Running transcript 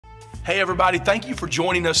Hey everybody, thank you for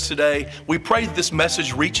joining us today. We pray that this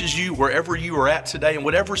message reaches you wherever you are at today and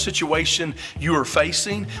whatever situation you are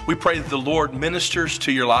facing. We pray that the Lord ministers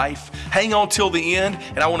to your life. Hang on till the end,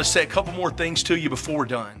 and I want to say a couple more things to you before we're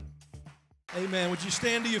done. Amen. Would you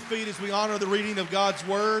stand to your feet as we honor the reading of God's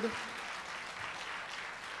Word? You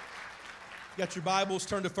got your Bibles,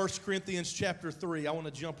 turn to 1 Corinthians chapter 3. I want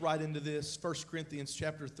to jump right into this. 1 Corinthians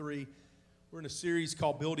chapter 3. We're in a series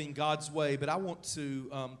called Building God's Way, but I want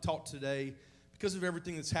to talk today, because of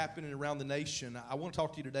everything that's happening around the nation, I want to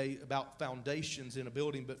talk to you today about foundations in a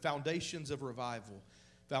building, but foundations of revival.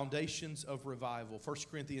 Foundations of revival. 1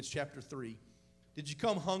 Corinthians chapter 3. Did you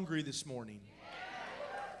come hungry this morning?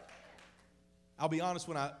 I'll be honest,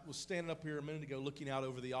 when I was standing up here a minute ago looking out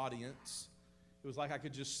over the audience, it was like I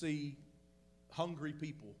could just see hungry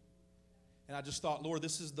people. And I just thought, Lord,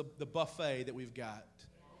 this is the buffet that we've got.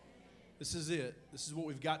 This is it. This is what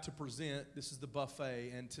we've got to present. This is the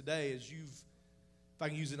buffet. And today, if I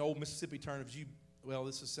can use an old Mississippi term,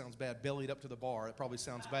 sounds bad, bellied up to the bar. It probably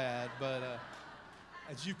sounds bad. But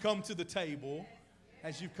as you come to the table,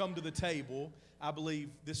 I believe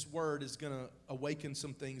this word is going to awaken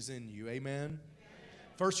some things in you. Amen?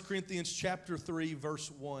 1 Corinthians chapter 3,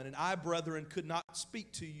 verse 1. And I, brethren, could not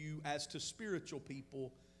speak to you as to spiritual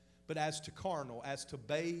people, but as to carnal, as to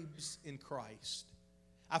babes in Christ.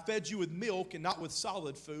 I fed you with milk and not with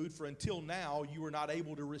solid food, for until now you were not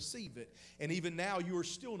able to receive it. And even now you are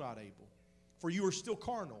still not able, for you are still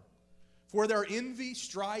carnal. For where there are envy,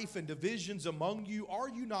 strife, and divisions among you, are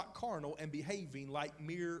you not carnal and behaving like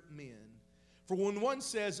mere men? For when one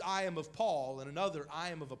says, I am of Paul, and another, I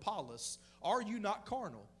am of Apollos, are you not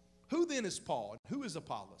carnal? Who then is Paul, and who is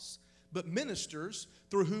Apollos? But ministers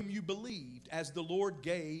through whom you believed, as the Lord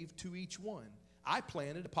gave to each one. I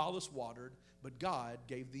planted, Apollos watered, but God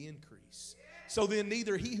gave the increase. So then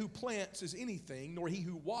neither he who plants is anything, nor he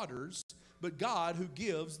who waters, but God who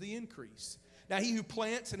gives the increase. Now he who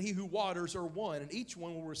plants and he who waters are one, and each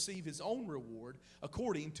one will receive his own reward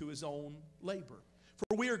according to his own labor.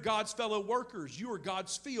 For we are God's fellow workers. You are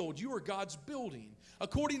God's field. You are God's building.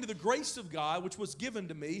 According to the grace of God, which was given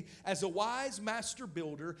to me, as a wise master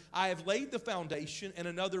builder, I have laid the foundation, and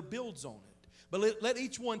another builds on it. But let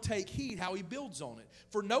each one take heed how he builds on it.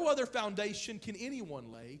 For no other foundation can anyone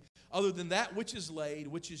lay other than that which is laid,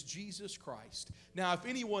 which is Jesus Christ. Now, if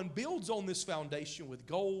anyone builds on this foundation with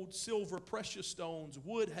gold, silver, precious stones,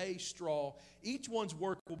 wood, hay, straw, each one's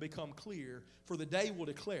work will become clear, for the day will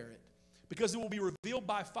declare it. Because it will be revealed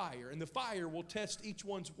by fire, and the fire will test each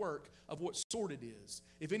one's work of what sort it is.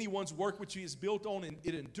 If anyone's work which he has built on and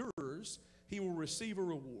it endures, he will receive a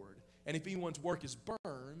reward. And if anyone's work is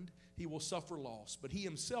burned, he will suffer loss, but he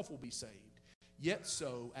himself will be saved, yet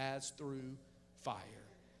so as through fire.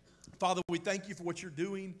 Father, we thank you for what you're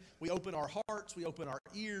doing. We open our hearts, we open our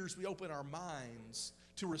ears, we open our minds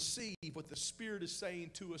to receive what the Spirit is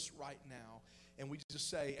saying to us right now. And we just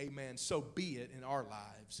say, amen, so be it in our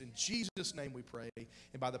lives. In Jesus' name we pray.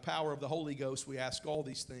 And by the power of the Holy Ghost, we ask all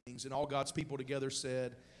these things. And all God's people together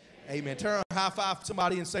said, amen. Turn a high five to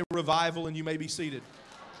somebody and say revival, and you may be seated.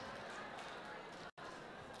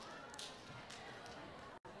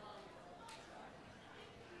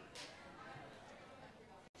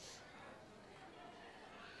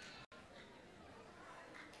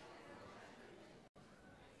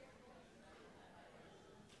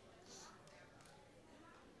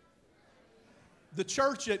 The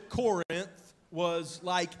church at Corinth was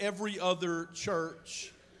like every other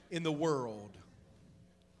church in the world.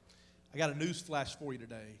 I got a news flash for you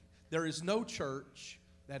today. There is no church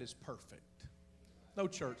that is perfect. No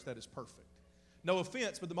church that is perfect. No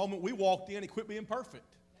offense, but the moment we walked in, it quit being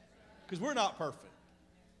perfect. Because we're not perfect.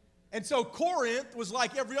 And so Corinth was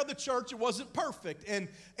like every other church. It wasn't perfect. And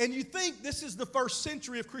you think this is the first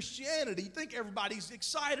century of Christianity. You think everybody's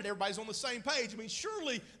excited. Everybody's on the same page. I mean,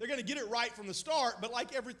 surely they're going to get it right from the start. But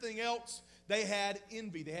like everything else, they had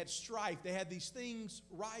envy. They had strife. They had these things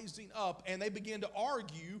rising up. And they began to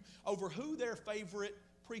argue over who their favorite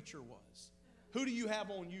preacher was. Who do you have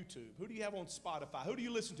on YouTube? Who do you have on Spotify? Who do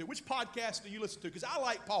you listen to? Which podcast do you listen to? Because I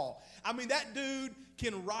like Paul. I mean, that dude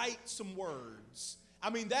can write some words. I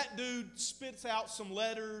mean, that dude spits out some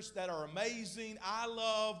letters that are amazing. I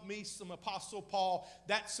love me some Apostle Paul.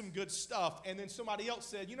 That's some good stuff. And then somebody else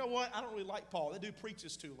said, you know what? I don't really like Paul. That dude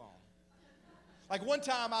preaches too long. Like one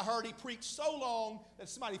time I heard he preached so long that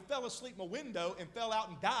somebody fell asleep in a window and fell out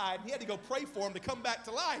and died. He had to go pray for him to come back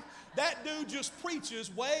to life. That dude just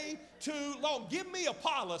preaches way too long. Give me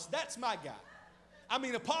Apollos. That's my guy. I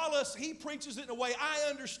mean, Apollos, he preaches it in a way I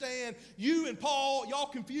understand. You and Paul, y'all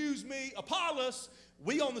confuse me. Apollos,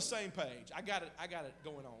 we on the same page. I got it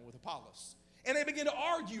going on with Apollos. And they began to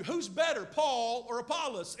argue, who's better, Paul or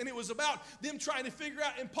Apollos? And it was about them trying to figure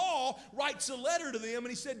out. And Paul writes a letter to them, and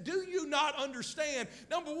he said, do you not understand?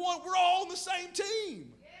 Number one, we're all on the same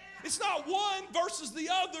team. It's not one versus the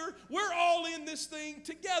other. We're all in this thing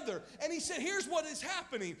together. And he said, here's what is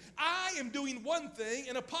happening. I am doing one thing,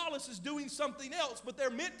 and Apollos is doing something else, but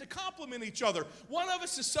they're meant to complement each other. One of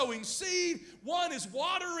us is sowing seed, one is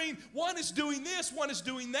watering, one is doing this, one is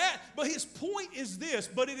doing that. But his point is this,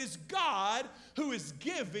 but it is God who is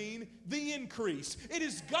giving the increase. It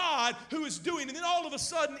is God who is doing. And then all of a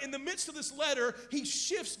sudden, in the midst of this letter, he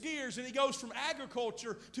shifts gears and he goes from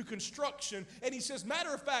agriculture to construction. And he says,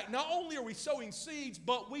 matter of fact, not only are we sowing seeds,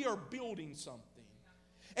 but we are building something.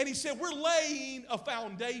 And he said, we're laying a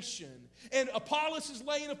foundation. And Apollos is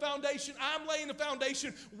laying a foundation. I'm laying a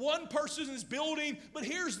foundation. One person is building. But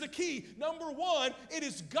here's the key. Number one, it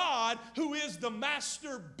is God who is the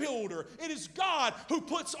master builder. It is God who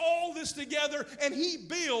puts all this together, and he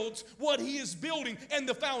builds what he is building. And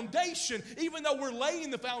the foundation, even though we're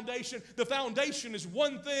laying the foundation is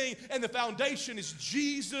one thing, and the foundation is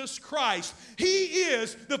Jesus Christ. He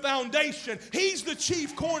is the foundation. He's the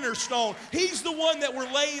chief cornerstone. He's the one that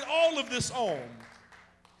we're laying all of this on.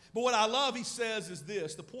 But what I love, he says, is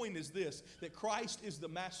this. The point is this, that Christ is the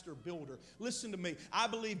master builder. Listen to me. I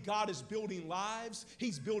believe God is building lives.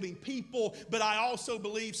 He's building people. But I also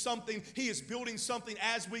believe something. He is building something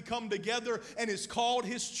as we come together, and it's called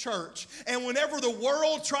his church. And whenever the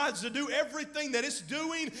world tries to do everything that it's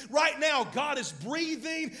doing, right now, God is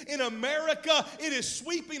breathing in America. It is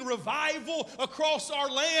sweeping revival across our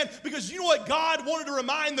land. Because you know what God wanted to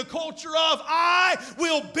remind the culture of? I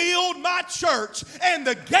will build my church, and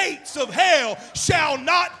the gates of hell shall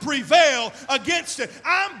not prevail against it.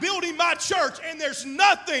 I'm building my church, and there's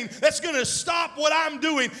nothing that's going to stop what I'm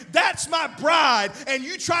doing. That's my bride, and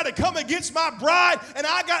you try to come against my bride, and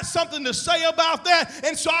I got something to say about that.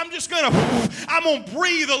 And so I'm going to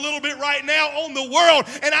breathe a little bit right now on the world,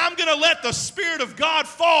 and I'm going to let the Spirit of God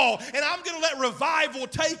fall, and I'm going to let revival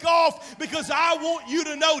take off, because I want you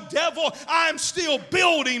to know, devil, I'm still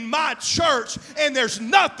building my church, and there's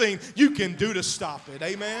nothing you can do to stop it.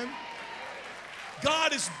 Amen.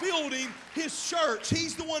 God is building his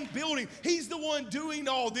church.'s the one building. He's the one doing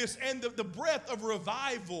all this. And the breath of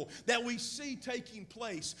revival that we see taking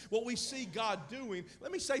place, what we see God doing.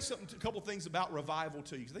 Let me say a couple things about revival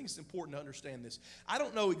to you, because I think it's important to understand this. I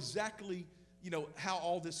don't know exactly, how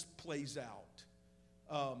all this plays out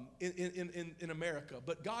in America,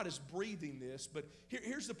 but God is breathing this. But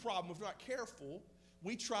here's the problem. If we're not careful,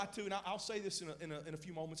 we try to, and I'll say this in a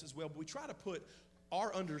few moments as well, but we try to put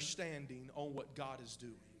our understanding on what God is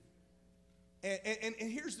doing. And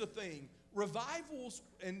here's the thing. Revivals,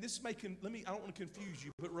 and this I don't want to confuse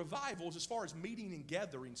you, but revivals, as far as meeting and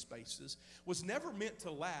gathering spaces, was never meant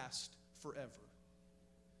to last forever.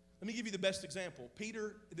 Let me give you the best example.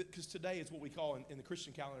 Peter, because today is what we call in the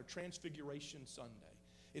Christian calendar Transfiguration Sunday.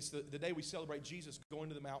 It's the day we celebrate Jesus going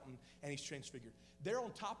to the mountain, and he's transfigured. They're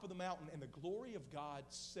on top of the mountain, and the glory of God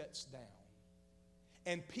sets down.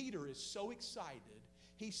 And Peter is so excited,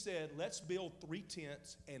 he said, let's build 3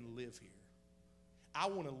 tents and live here. I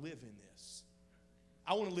want to live in this.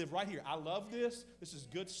 I want to live right here. I love this. This is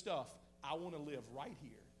good stuff. I want to live right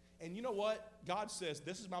here. And you know what? God says,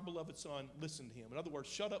 this is my beloved son. Listen to him. In other words,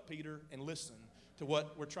 shut up, Peter, and listen to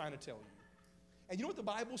what we're trying to tell you. And you know what the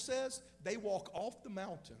Bible says? They walk off the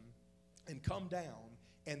mountain and come down,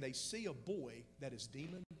 and they see a boy that is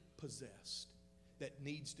demon-possessed, that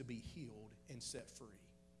needs to be healed and set free.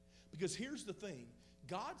 Because here's the thing.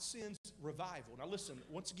 God sends revival. Now listen,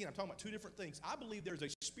 once again, I'm talking about 2 different things. I believe there's a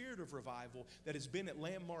spirit of revival that has been at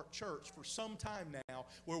Landmark Church for some time now,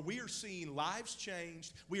 where we are seeing lives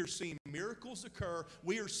changed, we are seeing miracles occur,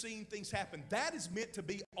 we are seeing things happen. That is meant to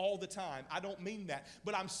be all the time. I don't mean that.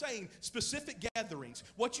 But I'm saying specific gatherings,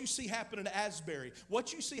 what you see happening at Asbury,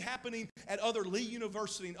 what you see happening at other Lee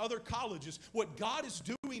University and other colleges, what God is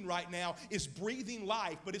doing right now is breathing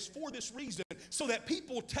life. But it's for this reason, so that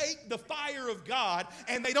people take the fire of God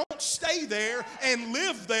and they don't stay there and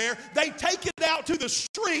live there. They take it out to the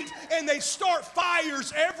street and they start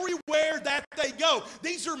fires everywhere that they go.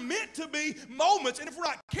 These are meant to be moments, and if we're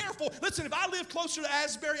not careful, listen, if I lived closer to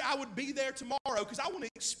Asbury, I would be there tomorrow, because I want to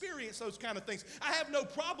experience those kind of things. I have no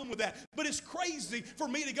problem with that, but it's crazy for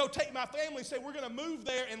me to go take my family and say we're going to move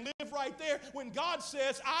there and live right there, when God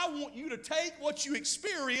says I want you to take what you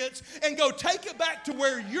experience and go take it back to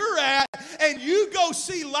where you're at, and you go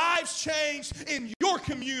see lives changed in your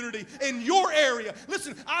community, in your area.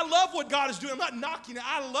 Listen, I love what God is doing. I'm not knocking it.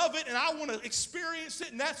 I love it, and I want to experience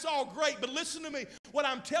it, and that's all great. But listen to me. What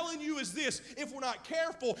I'm telling you is this: if we're not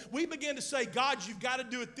careful, we begin to say, God, you've got to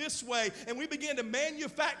do it this way, and we begin to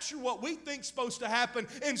manufacture what we think's supposed to happen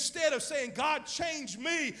instead of saying, God, change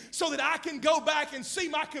me so that I can go back and see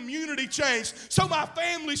my community change, so my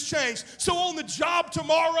family's changed, so on the job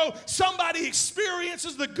tomorrow somebody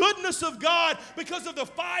experiences the goodness of God because of the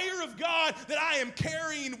fire of God that I am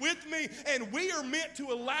carrying with me. And we are meant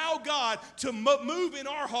to allow God to move in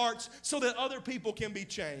our hearts so that other people can be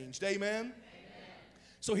changed. Amen?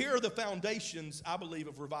 So here are the foundations, I believe,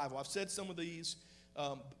 of revival. I've said some of these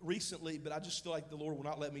recently, but I just feel like the Lord will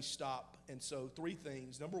not let me stop. And so 3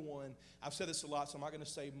 things. Number 1, I've said this a lot, so I'm not going to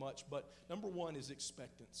say much, but number 1 is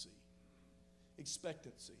expectancy.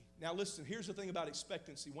 Expectancy. Now listen, here's the thing about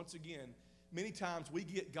expectancy. Once again, many times we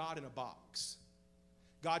get God in a box.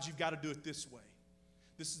 God, you've got to do it this way.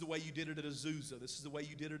 This is the way you did it at Azusa. This is the way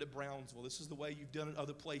you did it at Brownsville. This is the way you've done it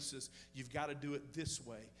other places. You've got to do it this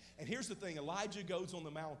way. And here's the thing. Elijah goes on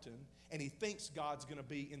the mountain, and he thinks God's going to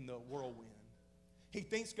be in the whirlwind. He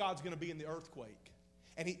thinks God's going to be in the earthquake.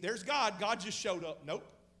 And there's God. God just showed up. Nope.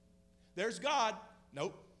 There's God.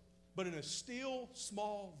 Nope. But in a still,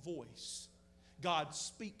 small voice, God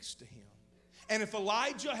speaks to him. And if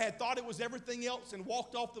Elijah had thought it was everything else and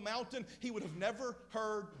walked off the mountain, he would have never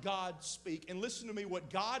heard God speak. And listen to me, what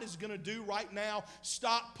God is going to do right now,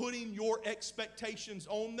 stop putting your expectations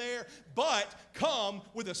on there, but come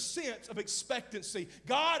with a sense of expectancy.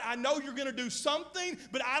 God, I know you're going to do something,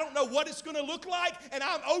 but I don't know what it's going to look like, and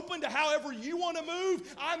I'm open to however you want to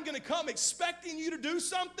move. I'm going to come expecting you to do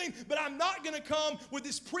something, but I'm not going to come with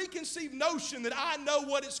this preconceived notion that I know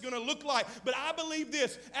what it's going to look like. But I believe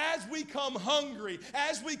this: as we come hungry,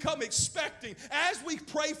 as we come expecting, as we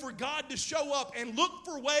pray for God to show up and look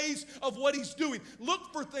for ways of what He's doing,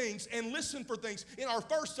 look for things and listen for things. In our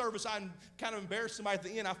first service, I kind of embarrassed somebody at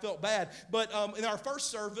the end. I felt bad. But in our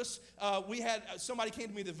first service, we had somebody came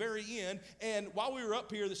to me at the very end, and while we were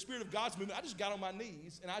up here, the Spirit of God's moving. I just got on my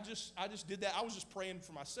knees, and I just did that. I was just praying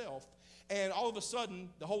for myself, and all of a sudden,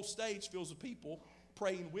 the whole stage fills with people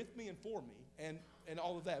praying with me and for me, and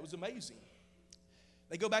all of that. It was amazing.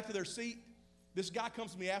 They go back to their seat. This guy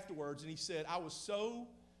comes to me afterwards, and he said, I was so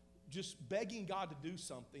just begging God to do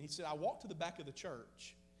something. He said, I walked to the back of the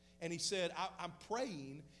church, and he said, I'm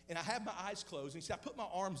praying, and I have my eyes closed. And he said, I put my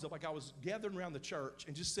arms up like I was gathering around the church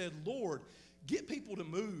and just said, Lord, get people to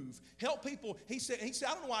move. Help people. He said,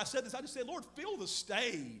 I don't know why I said this. I just said, Lord, fill the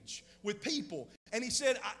stage with people. And he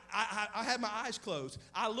said, I had my eyes closed.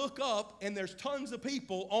 I look up, and there's tons of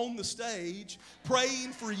people on the stage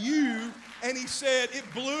praying for you. And he said, it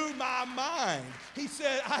blew my mind. He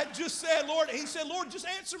said, I just said, Lord, and he said, Lord, just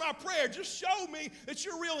answer my prayer. Just show me that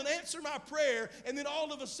you're real and answer my prayer. And then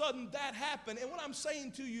all of a sudden that happened. And what I'm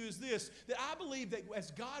saying to you is this, that I believe that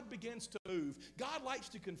as God begins to move, God likes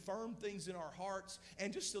to confirm things in our hearts.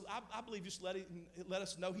 And just, I believe, just let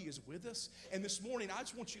us know He is with us. And this morning, I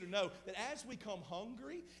just want you to know that as we come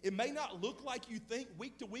hungry, it may not look like you think.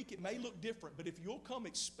 Week to week, it may look different. But if you'll come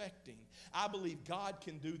expecting, I believe God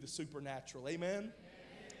can do the supernatural. Amen?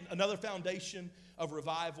 Another foundation of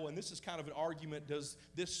revival, and this is kind of an argument, does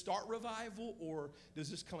this start revival or does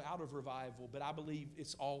this come out of revival? But I believe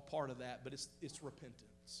it's all part of that, but it's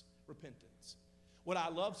repentance. Repentance. What I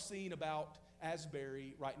love seeing about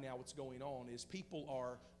Asbury right now, what's going on, is people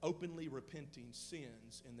are openly repenting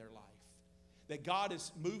sins in their life. That God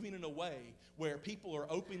is moving in a way where people are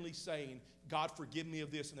openly saying, God, forgive me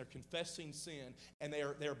of this, and they're confessing sin, and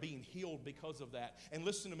they're being healed because of that. And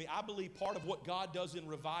listen to me, I believe part of what God does in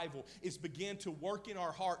revival is begin to work in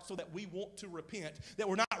our hearts so that we want to repent, that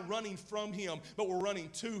we're not running from Him, but we're running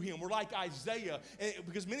to Him. We're like Isaiah,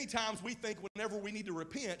 because many times we think whenever we need to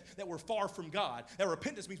repent that we're far from God. That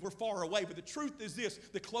repentance means we're far away, but the truth is this,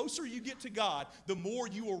 the closer you get to God, the more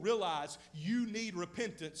you will realize you need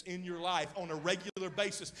repentance in your life on a regular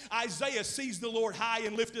basis. Isaiah sees the Lord high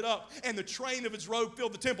and lifted up, and the train of His robe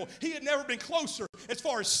filled the temple. He had never been closer as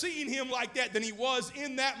far as seeing Him like that than he was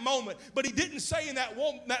in that moment. But he didn't say in that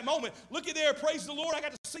moment, look at there, praise the Lord, I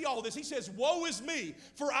got to see all this. He says, woe is me,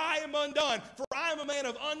 for I am undone, for I am a man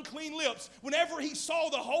of unclean lips. Whenever he saw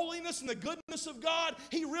the holiness and the goodness of God,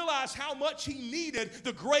 he realized how much he needed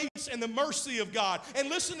the grace and the mercy of God. And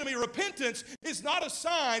listen to me, repentance is not a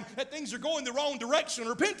sign that things are going the wrong direction.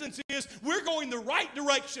 Repentance is we're going the right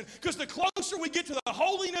direction, because the closer we get to the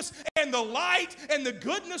holiness and the light and the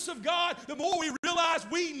goodness of God, the more we realize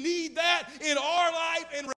we need that in our life,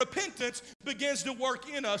 and repentance begins to work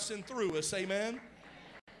in us and through us. Amen?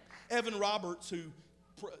 Evan Roberts, who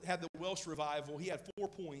had the Welsh revival, he had 4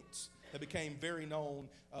 points that became very known.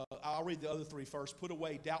 I'll read the other three first. Put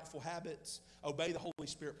away doubtful habits, obey the Holy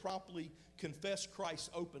Spirit promptly, confess Christ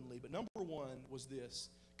openly. But number one was this: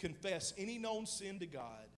 confess any known sin to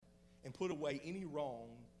God and put away any wrong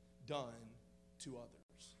done to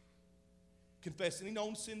others. Confess any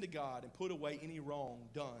known sin to God and put away any wrong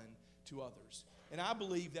done to others. And I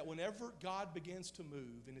believe that whenever God begins to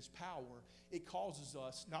move in His power, it causes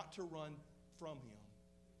us not to run from Him.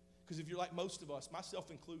 Because if you're like most of us,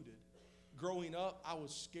 myself included, growing up, I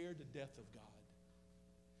was scared to death of God.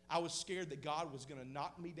 I was scared that God was going to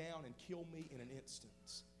knock me down and kill me in an instant.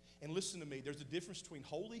 And listen to me, there's a difference between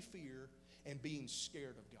holy fear and being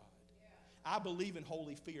scared of God. I believe in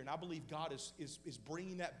holy fear, and I believe God is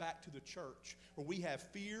bringing that back to the church, where we have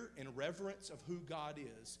fear and reverence of who God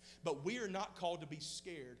is. But we are not called to be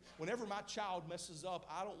scared. Whenever my child messes up,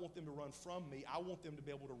 I don't want them to run from me. I want them to be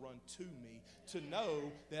able to run to me, to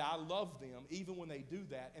know that I love them even when they do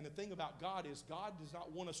that. And the thing about God is, God does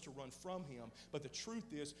not want us to run from Him, but the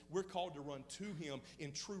truth is, we're called to run to Him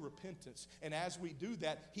in true repentance. And as we do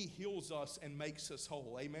that, He heals us and makes us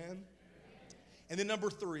whole. Amen? And then number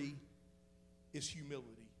three is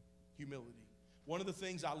humility. Humility. One of the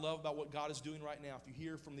things I love about what God is doing right now, if you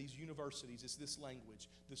hear from these universities, is this language.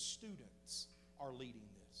 The students are leading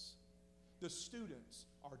this. The students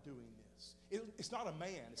are doing this. It's not a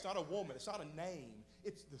man. It's not a woman. It's not a name.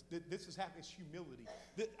 This is happening. It's humility.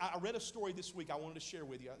 I read a story this week I wanted to share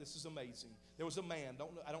with you. This is amazing. There was a man.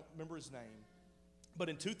 I don't remember his name. But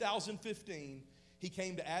in 2015, he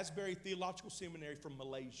came to Asbury Theological Seminary from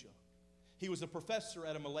Malaysia. He was a professor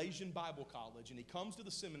at a Malaysian Bible college, and he comes to the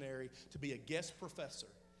seminary to be a guest professor.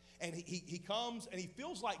 And he comes, and he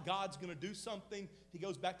feels like God's going to do something. He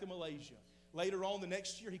goes back to Malaysia. Later on, the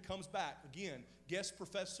next year, he comes back. Again, guest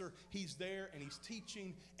professor. He's there, and he's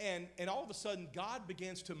teaching. And all of a sudden, God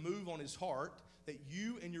begins to move on his heart that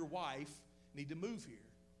you and your wife need to move here.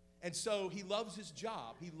 And so he loves his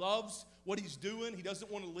job. He loves what he's doing. He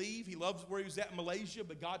doesn't want to leave. He loves where he was at in Malaysia,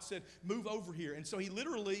 but God said, move over here. And so he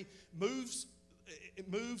literally moves,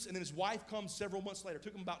 and then his wife comes several months later. It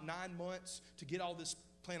took him about 9 months to get all this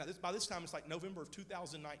planned out. By this time, it's like November of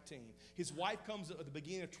 2019. His wife comes at the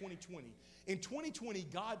beginning of 2020. In 2020,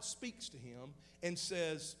 God speaks to him and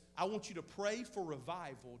says, I want you to pray for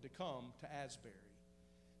revival to come to Asbury.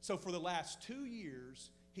 So for the last 2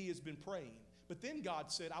 years, he has been praying. But then God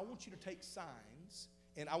said, I want you to take signs,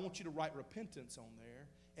 and I want you to write repentance on there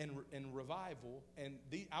and revival. And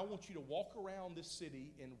I want you to walk around this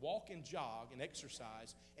city and walk and jog and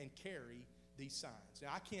exercise and carry these signs.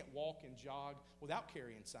 Now, I can't walk and jog without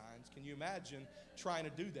carrying signs. Can you imagine trying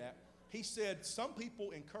to do that? He said some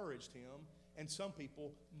people encouraged him and some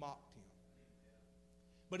people mocked him.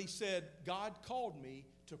 But he said, God called me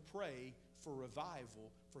to pray for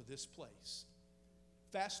revival for this place.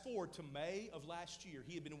 Fast forward to May of last year,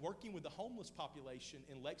 he had been working with the homeless population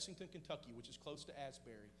in Lexington, Kentucky, which is close to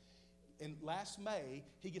Asbury. And last May,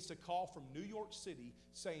 he gets a call from New York City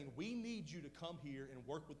saying, we need you to come here and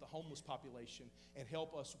work with the homeless population and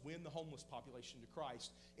help us win the homeless population to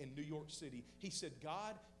Christ in New York City. He said,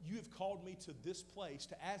 God, you have called me to this place,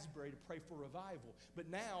 to Asbury, to pray for revival. But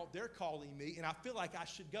now they're calling me, and I feel like I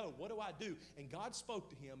should go. What do I do? And God spoke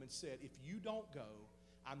to him and said, if you don't go,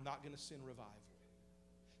 I'm not going to send revival.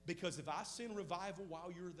 Because if I send revival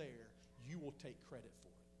while you're there, you will take credit for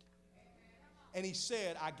it. And he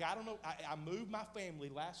said, I moved my family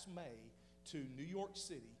last May to New York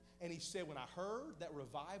City. And he said, when I heard that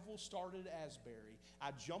revival started at Asbury,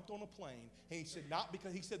 I jumped on a plane. And he said, not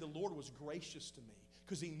because, he said the Lord was gracious to me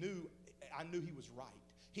because I knew he was right.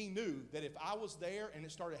 He knew that if I was there and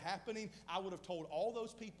it started happening, I would have told all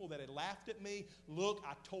those people that had laughed at me, look,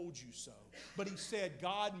 I told you so. But he said,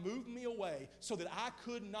 God moved me away so that I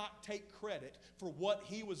could not take credit for what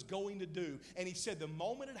he was going to do. And he said, the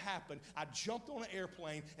moment it happened, I jumped on an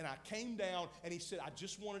airplane and I came down, and he said, I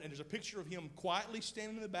just wanted, and there's a picture of him quietly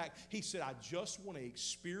standing in the back. He said, I just want to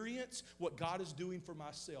experience what God is doing for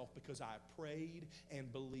myself because I prayed and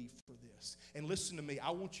believed for this. And listen to me,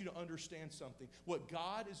 I want you to understand something. What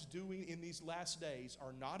God is doing in these last days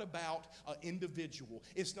are not about an individual.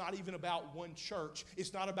 It's not even about one church.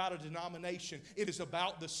 It's not about a denomination. It is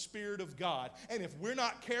about the Spirit of God. And if we're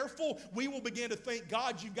not careful, we will begin to think,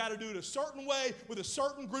 God, you've got to do it a certain way with a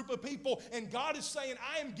certain group of people. And God is saying,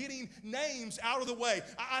 I am getting names out of the way.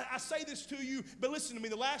 I say this to you, but listen to me.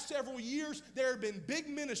 The last several years, there have been big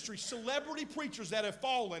ministries, celebrity preachers that have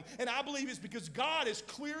fallen. And I believe it's because God is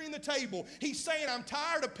clearing the table. He's saying, I'm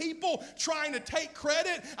tired of people trying to take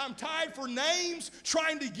credit. I'm tired for names,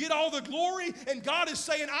 trying to get all the glory. And God is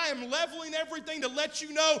saying, I am leveling everything to let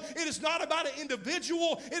you know it is not about an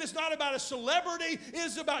individual. It is not about a celebrity. It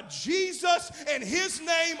is about Jesus and His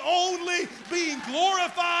name only being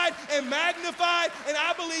glorified and magnified. And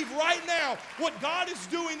I believe right now what God is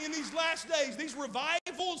doing in these last days, these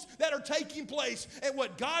revivals that are taking place, and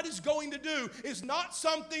what God is going to do is not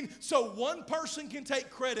something so one person can take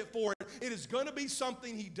credit for it. It is going to be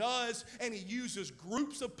something He does, and He uses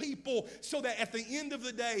groups of people so that at the end of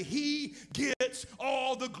the day, He gets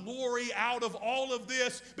all the glory out of all of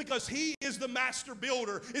this, because He is the master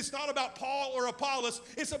builder. It's not about Paul or Apollos.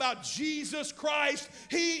 It's about Jesus Christ.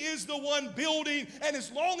 He is the one building, and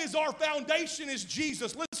as long as our foundation is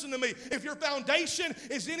Jesus, listen to me, if your foundation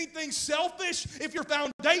is anything selfish, if your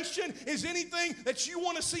foundation is anything that you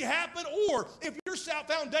want to see happen, or if your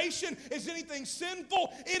foundation is anything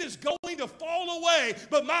sinful, it is going to fall away.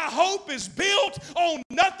 But my hope is built on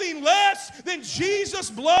nothing less than Jesus'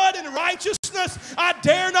 blood and righteousness. I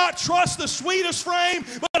dare not trust the sweetest frame,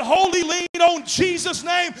 but wholly lean on Jesus'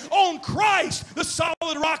 name, on Christ, the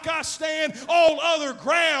solid rock I stand. All other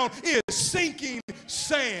ground is sinking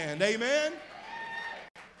sand. Amen?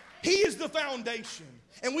 He is the foundation.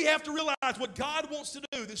 And we have to realize what God wants to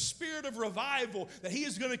do, the spirit of revival, that He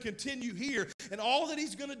is going to continue here. And all that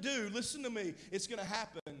He's going to do, listen to me, it's going to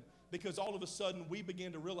happen because all of a sudden we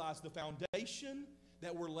begin to realize the foundation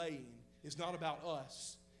that we're laying is not about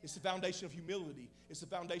us. It's the foundation of humility. It's the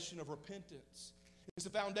foundation of repentance. It's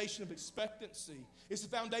the foundation of expectancy. It's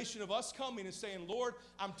the foundation of us coming and saying, Lord,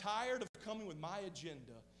 I'm tired of coming with my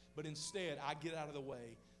agenda, but instead I get out of the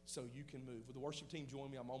way so you can move. Will the worship team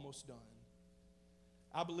join me? I'm almost done.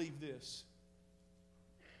 I believe this.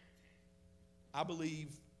 I believe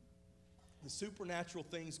the supernatural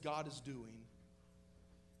things God is doing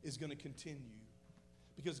is going to continue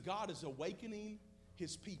because God is awakening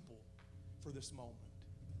His people for this moment.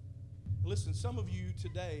 Listen, some of you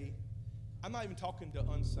today, I'm not even talking to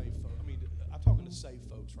unsaved folks. I'm talking to saved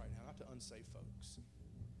folks right now, not to unsaved folks.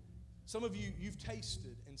 Some of you, you've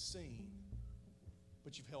tasted and seen,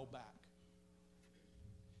 but you've held back.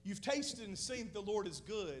 You've tasted and seen that the Lord is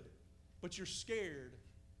good, but you're scared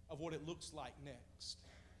of what it looks like next.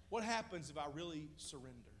 What happens if I really surrender?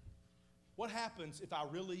 What happens if I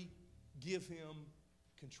really give Him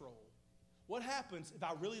control? What happens if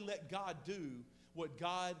I really let God do what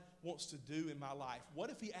God wants to do in my life? What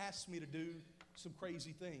if He asks me to do some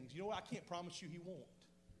crazy things? You know what? I can't promise you He won't.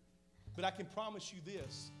 But I can promise you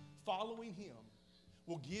this. Following Him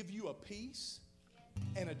will give you a peace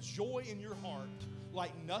and a joy in your heart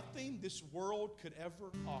like nothing this world could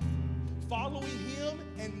ever offer. Following Him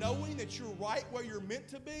and knowing that you're right where you're meant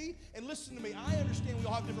to be. And listen to me, I understand we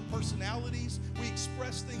all have different personalities. We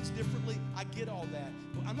express things differently. I get all that.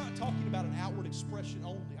 But I'm not talking about an outward expression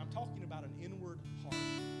only. I'm talking about an inward heart.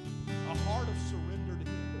 A heart of surrender to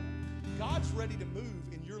Him. God's ready to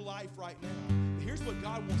move in your life right now. But here's what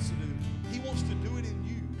God wants to do. He wants to do it in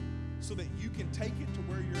you so that you can take it to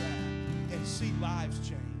where you're at and see lives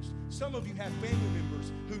changed. Some of you have family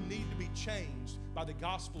members who need to be changed by the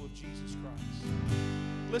gospel of Jesus Christ.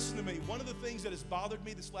 Listen to me. One of the things that has bothered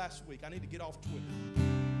me this last week, I need to get off Twitter,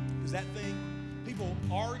 because that thing, people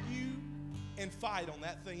argue and fight on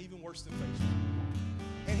that thing even worse than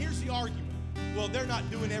Facebook. And here's the argument. Well, they're not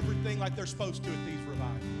doing everything like they're supposed to at these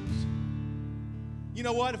revivals. You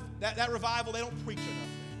know what? If that revival, they don't preach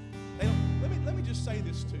enough there. Let me just say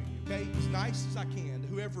this to you, okay? As nice as I can to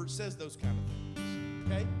whoever says those kind of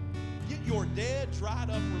things, okay? Get your dead, dried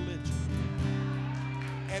up religion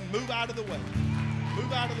and move out of the way.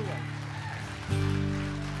 Move out of the way.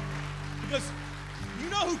 Because you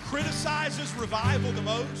know who criticizes revival the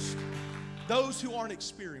most? Those who aren't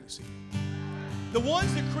experiencing it. The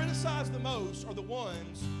ones that criticize the most are the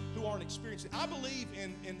ones who aren't experiencing it. I believe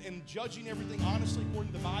in judging everything honestly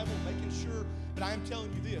according to the Bible, making sure, but I am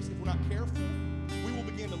telling you this, if we're not careful, we will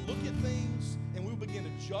begin to look at things and we will begin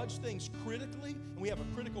to judge things critically, and we have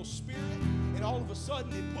a critical spirit, and all of a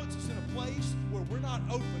sudden it puts us in a place where we're not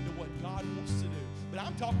open to what God wants to do. But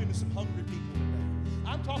I'm talking to some hungry people today.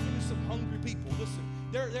 I'm talking to some hungry people. Listen,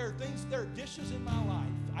 there are dishes in my life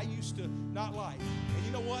I used to not like. And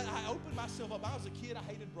you know what? I opened myself up. When I was a kid,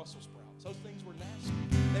 I hated Brussels sprouts. Those things were nasty.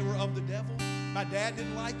 They were of the devil. My dad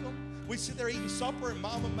didn't like them. We'd sit there eating supper, and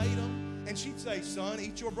Mama made them. And she'd say, son,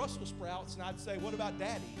 eat your Brussels sprouts. And I'd say, what about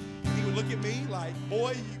Daddy? And he would look at me like,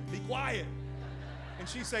 boy, you be quiet. And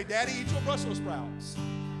she'd say, Daddy, eat your Brussels sprouts.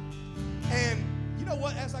 And you know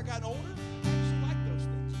what? As I got older, I actually liked those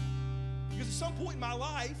things. Because at some point in my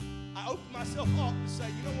life, I opened myself up to say,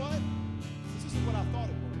 you know what? This isn't what I thought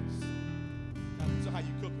it was. Depends on how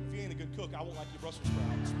you cook them. If you ain't a good cook, I won't like your Brussels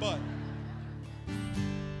sprouts.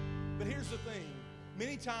 But here's the thing.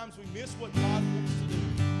 Many times we miss what God wants to do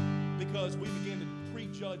because we begin to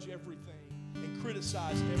prejudge everything and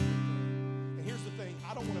criticize everything. And here's the thing.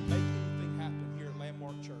 I don't want to make anything happen here at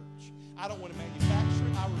Landmark Church. I don't want to manufacture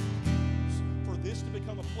it. I refuse for this to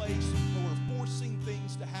become a place where we're forcing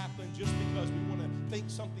things to happen just because we want to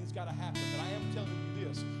think something's got to happen. But I am telling you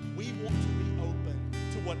this. We want to be open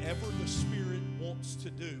to whatever the Spirit wants to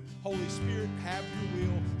do. Holy Spirit, have your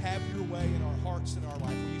will, have your way in our hearts and our life.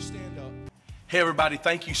 Will you stand up? Hey everybody,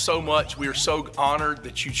 thank you so much. We are so honored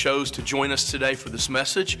that you chose to join us today for this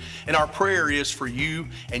message. And our prayer is for you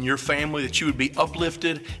and your family that you would be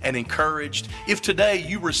uplifted and encouraged. If today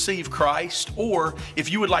you receive Christ, or if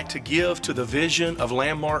you would like to give to the vision of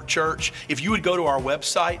Landmark Church, if you would go to our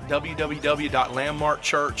website,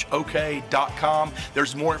 www.landmarkchurchok.com.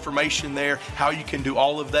 There's more information there, how you can do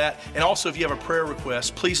all of that. And also if you have a prayer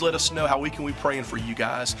request, please let us know how we can be praying for you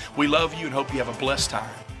guys. We love you and hope you have a blessed time.